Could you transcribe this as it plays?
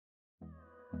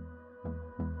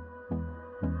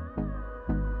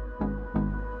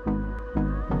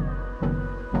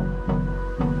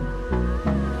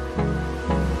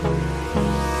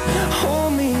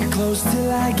close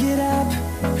till I get up.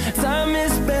 Time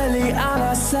is barely on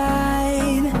our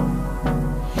side.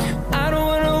 I don't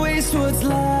wanna waste what's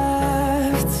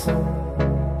left.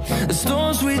 The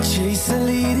storms we chase are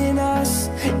leading